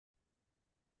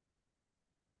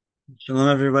Shalom,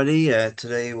 everybody.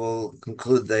 Today we'll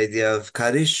conclude the idea of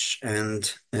Kaddish,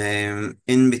 and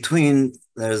in between,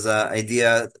 there's an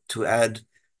idea to add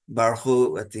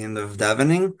Barchu at the end of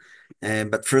davening.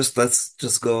 But first, let's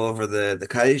just go over the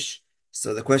Kaddish.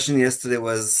 So the question yesterday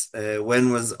was,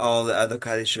 when was all the other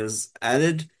Kaddishes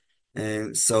added?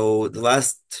 So the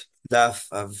last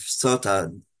daf of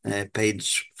Sota,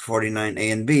 page 49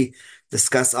 A and B,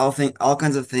 discuss all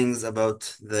kinds of things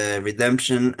about the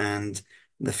redemption and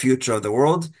the future of the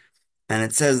world. And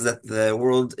it says that the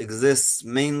world exists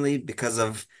mainly because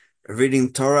of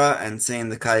reading Torah and saying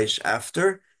the Kaddish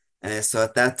after. So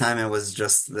at that time, it was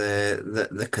just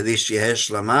the Kaddish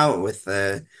Yehesh Lama with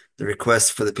the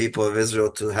request for the people of Israel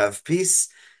to have peace.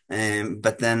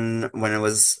 But then when it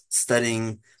was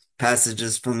studying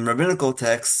passages from rabbinical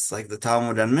texts like the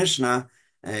Talmud and Mishnah,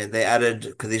 they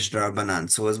added Kaddish Darabanan.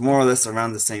 So it was more or less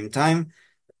around the same time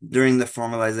during the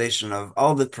formalization of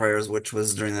all the prayers, which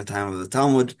was during the time of the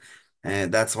Talmud.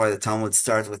 And that's why the Talmud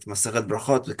starts with Masechet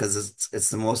Brachot, because it's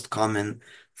the most common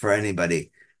for anybody.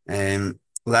 And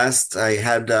last, I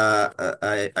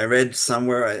read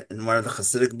somewhere in one of the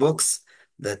Hasidic books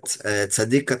that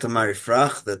tzaddik katamar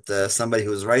ifrach, that somebody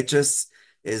who's righteous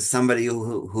is somebody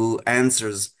who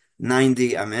answers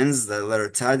 90 amens. The letter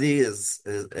tzadi is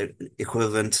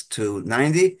equivalent to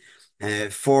 90.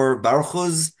 For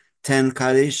Barchus, 10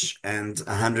 Kaddish, and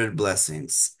 100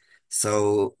 blessings.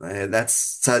 So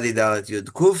that's Tzadi Dalet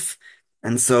Yud Kuf.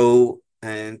 And so,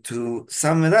 to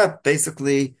sum it up,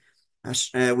 basically,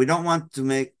 we don't want to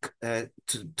make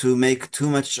too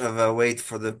much of a weight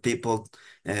for the people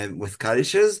with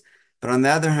Kaddishes. But on the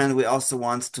other hand, we also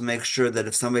want to make sure that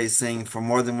if somebody is saying for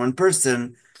more than one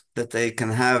person, that they can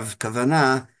have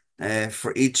kavanah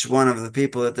for each one of the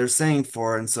people that they're saying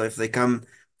for. And so if they come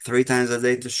 3 times a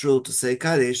day to shul to say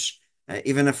Kaddish,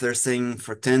 even if they're saying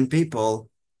for 10 people,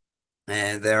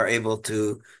 they are able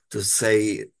to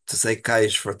say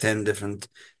Kaddish for 10 different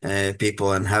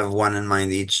people and have one in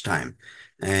mind each time.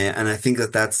 And I think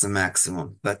that that's the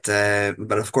maximum. But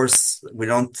of course, we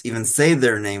don't even say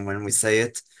their name when we say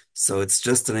it, so it's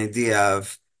just an idea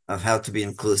of how to be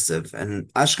inclusive.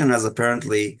 And Ashkenaz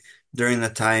apparently during the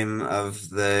time of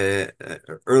the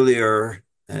earlier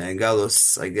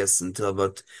Galus, I guess until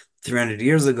about 300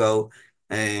 years ago,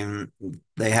 um,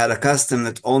 they had a custom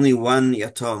that only one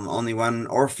yatom, only one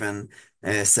orphan,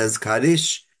 says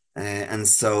Kaddish, and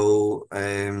so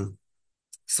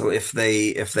if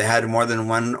they had more than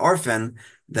one orphan,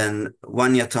 then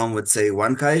one yatom would say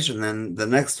one Kaddish, and then the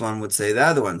next one would say the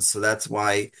other one. So that's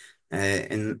why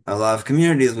in a lot of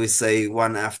communities we say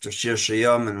one after Shir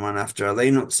Shayom and one after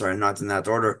Aleinu. Sorry, not in that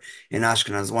order. In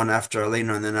Ashkenaz, one after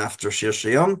Aleinu and then after Shir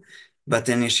Shayom. But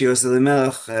in Yeshivas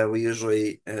Elimelech, we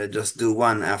usually just do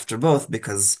one after both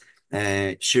because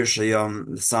Shir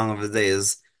Shayom, the song of the day,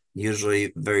 is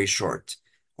usually very short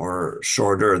or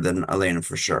shorter than Aleinu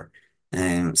for sure.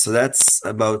 So that's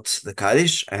about the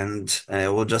Kaddish, and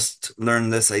we'll just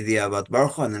learn this idea about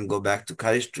Baruch and then go back to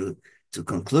Kaddish to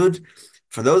conclude.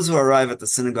 For those who arrive at the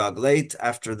synagogue late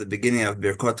after the beginning of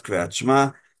Birkot Kriyat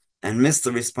Shema and miss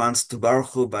the response to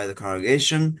Baruch by the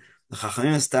congregation, the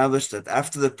Chachamim established that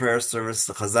after the prayer service,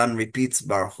 the Chazan repeats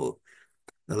Baruch.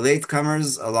 The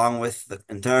latecomers, along with the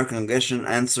entire congregation,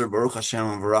 answer Baruch Hashem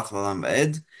and Baruch L'Olam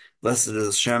Va'ed. Blessed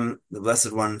is Hashem, the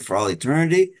Blessed One, for all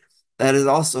eternity. That is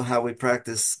also how we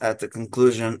practice at the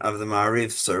conclusion of the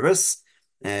Ma'ariv service.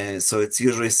 So it's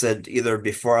usually said either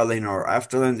before Alein or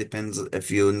after Alein, depends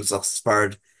if you Nusach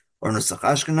Sfard or Nusach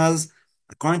Ashkenaz.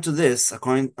 According to this,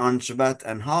 according on Shabbat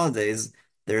and holidays,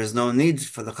 there is no need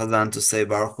for the Chazan to say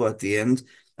Baruch Hu at the end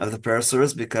of the prayer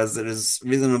service because it is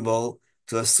reasonable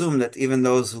to assume that even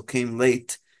those who came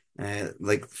late,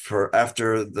 like for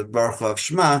after the Baruch Hu of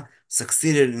Shema,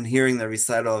 succeeded in hearing the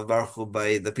recital of Baruch Hu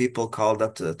by the people called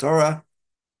up to the Torah.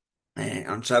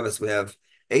 On Shabbos we have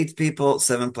 8 people,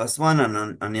 7 plus 1,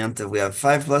 and on Yom Tov we have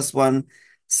 5 plus 1.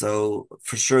 So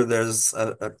for sure there's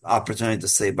an opportunity to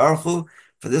say Baruch Hu.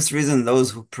 For this reason,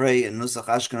 those who pray in Nusach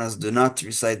Ashkenaz do not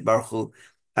recite Baruch Hu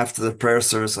after the prayer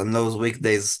service on those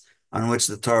weekdays on which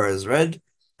the Torah is read.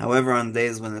 However, on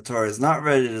days when the Torah is not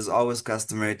read, it is always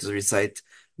customary to recite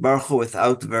Baruch Hu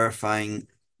without verifying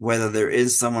whether there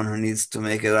is someone who needs to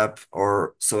make it up,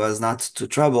 or so as not to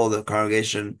trouble the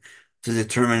congregation to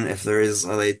determine if there is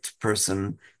a late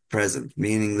person present,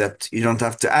 meaning that you don't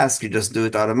have to ask, you just do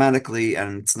it automatically,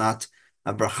 and it's not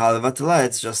a bracha levatala,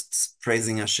 it's just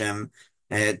praising Hashem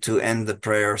to end the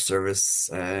prayer service.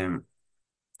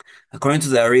 According to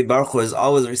the Ari, Baruch Hu is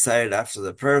always recited after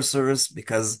the prayer service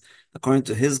because, according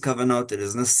to his kavanot, it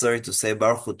is necessary to say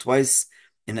Baruch Hu twice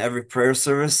in every prayer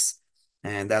service.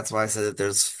 And that's why I said that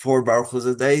there's four Barchus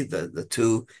a day, the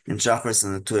two in Shachris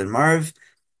and the two in Marv,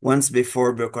 once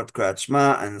before Birkot Kriyat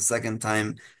Shema, and the second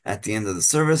time at the end of the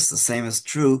service. The same is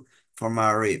true for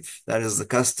Ma'ariv. That is the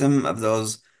custom of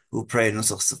those who pray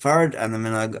Nusach Sephard and the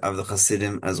minhag of the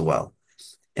Hasidim as well.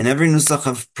 In every Nusach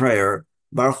of prayer,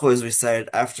 Barchu is recited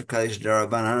after Kaddish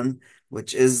Darabanan,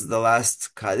 which is the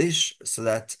last Kaddish, so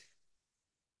that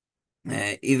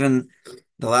even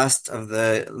the last of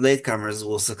the latecomers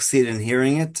will succeed in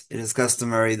hearing it. It is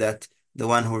customary that the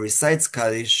one who recites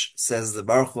Kaddish says the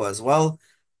Barchu as well.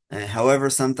 However,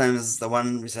 sometimes the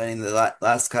one reciting the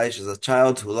last Kaddish is a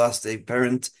child who lost a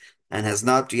parent and has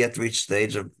not yet reached the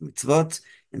age of mitzvot.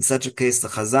 In such a case, the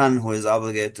Chazan, who is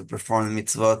obligated to perform the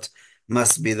mitzvot,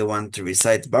 must be the one to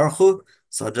recite Barchu.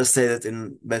 So I'll just say that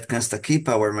in Bet Knesset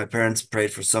Kippah, where my parents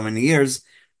prayed for so many years,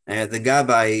 the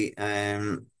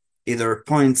Gabbai either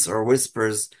points or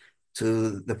whispers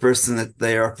to the person that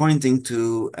they are pointing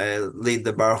to lead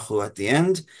the Barchu at the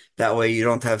end. That way you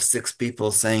don't have six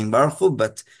people saying Barchu,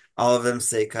 but all of them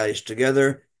say Kaddish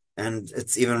together, and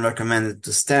it's even recommended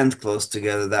to stand close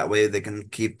together. That way they can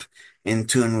keep in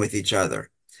tune with each other.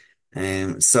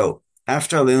 So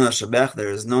after Alin Shabbat, there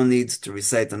is no need to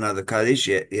recite another Kaddish,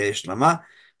 Yesh Lama,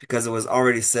 because it was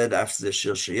already said after the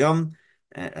Shir Shiyom.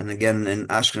 And again, in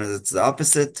Ashkenaz, it's the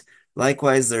opposite.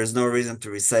 Likewise, there is no reason to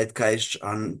recite Kaddish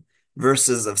on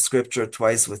verses of scripture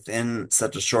twice within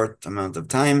such a short amount of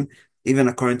time. Even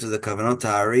according to the Kavanot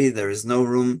Ha'ari, there is no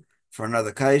room for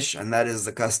another Kaddish, and that is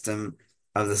the custom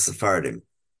of the Sephardim.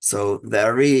 So the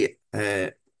Ari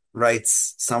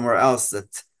writes somewhere else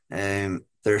that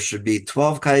there should be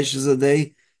 12 Kaddishes a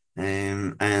day,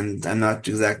 and I'm not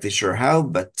exactly sure how,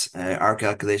 but our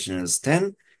calculation is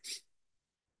 10.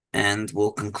 And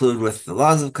we'll conclude with the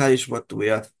laws of Kaddish. What do we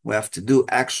have to do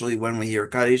actually when we hear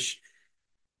Kaddish?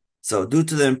 So, due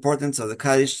to the importance of the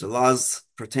Kaddish, the laws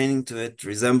pertaining to it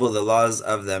resemble the laws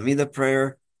of the Amidah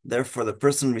prayer. Therefore, the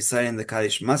person reciting the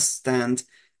Kaddish must stand,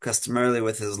 customarily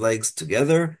with his legs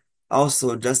together.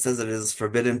 Also, just as it is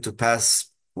forbidden to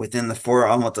pass within the four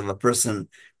amot of a person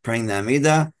praying the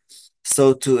Amidah,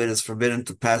 so too it is forbidden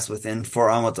to pass within four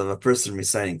amot of a person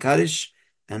reciting Kaddish.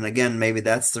 And again, maybe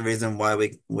that's the reason why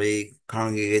we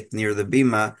congregate near the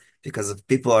Bima, because if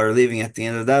people are leaving at the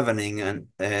end of davening, and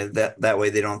that way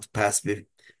they don't pass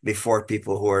before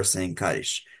people who are saying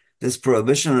Kaddish. This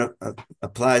prohibition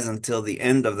applies until the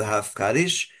end of the half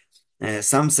Kaddish.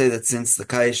 Some say that since the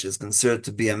Kaddish is considered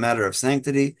to be a matter of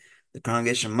sanctity, the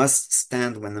congregation must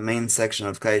stand when the main section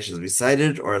of Kaddish is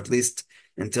recited, or at least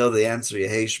until they answer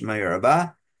Yehei Shema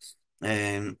Yerabah.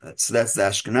 So that's the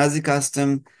Ashkenazi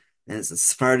custom. And the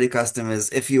Sephardi custom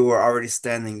is if you are already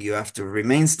standing, you have to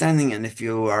remain standing, and if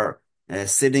you are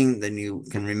sitting, then you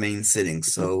can remain sitting.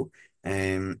 So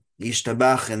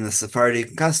Yishtabach in the Sephardi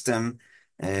custom,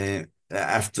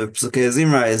 after Psukei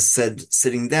Zimra is said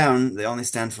sitting down, they only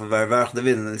stand for Varvarach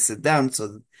David and they sit down.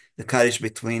 So the Kaddish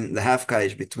between the half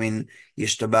Kaddish between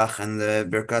Yishtabach and the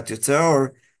Birkat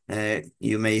Yotzei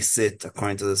you may sit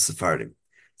according to the Sephardim.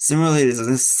 Similarly, it is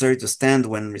necessary to stand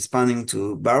when responding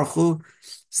to Barchu.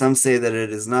 Some say that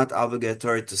it is not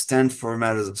obligatory to stand for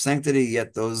matters of sanctity,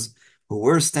 yet those who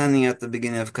were standing at the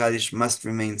beginning of Kaddish must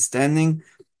remain standing,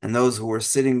 and those who were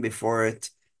sitting before it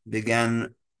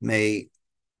began may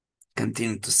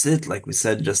continue to sit, like we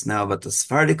said just now about the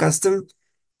Sephardi custom.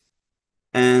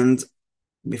 And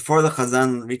before the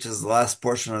Chazan reaches the last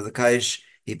portion of the Kaddish,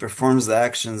 he performs the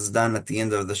actions done at the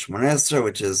end of the Shmoneh Esrei,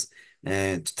 which is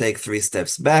to take 3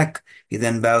 steps back. He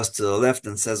then bows to the left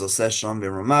and says, Oseh Shalom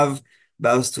b'Romav,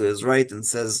 bows to his right and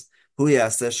says, Hu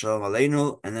Yaseh Shalom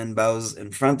Aleinu, and then bows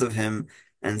in front of him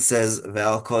and says,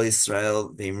 Ve'al Kol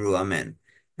Yisrael v'imru Amen.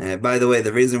 By the way,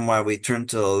 the reason why we turn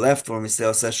to the left when we say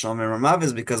Oseh Shalom b'Romav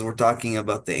is because we're talking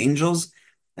about the angels,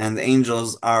 and the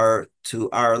angels are to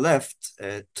our left,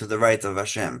 to the right of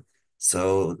Hashem.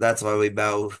 So that's why we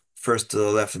bow first to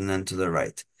the left and then to the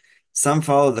right. Some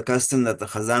follow the custom that the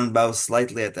Chazan bows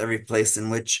slightly at every place in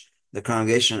which the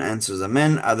congregation answers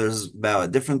Amen. Others bow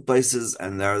at different places,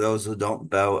 and there are those who don't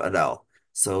bow at all.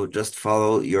 So just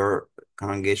follow your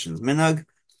congregation's minhag.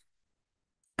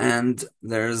 And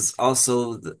there's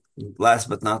also, last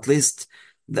but not least,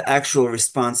 the actual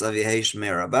response of Yehei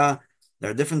Shmei Rabbah.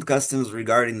 There are different customs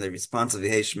regarding the response of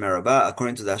Yehei Shmei Rabbah.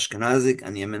 According to the Ashkenazic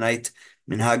and Yemenite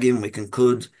minhagim, we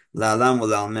conclude La'alam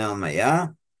u'la'almei al-maya.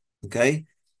 Okay?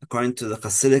 According to the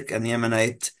Hasidic and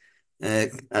Yemenite,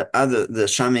 the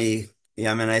Shami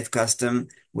Yemenite custom,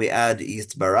 we add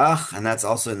Yitbarach, and that's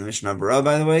also in the Mishnah Berurah,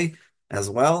 by the way, as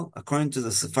well. According to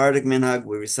the Sephardic minhag,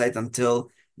 we recite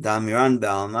until Da'amiran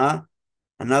Be'alma.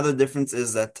 Another difference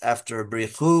is that after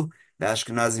Brichu, The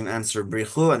Ashkenazim answer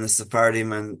Brichu, and the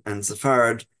Sephardim and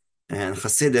Sephard and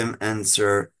Hasidim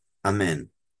answer Amen.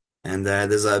 And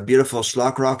there's a beautiful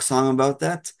Shlock Rock song about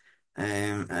that.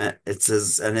 It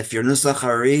says, and if you're Nusach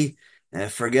Ari,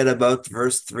 forget about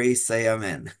verse 3, say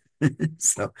Amen.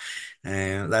 So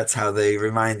that's how they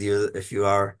remind you if you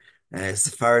are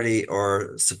Sephardi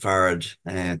or Sephard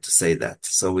to say that.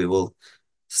 So we will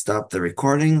stop the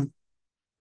recording.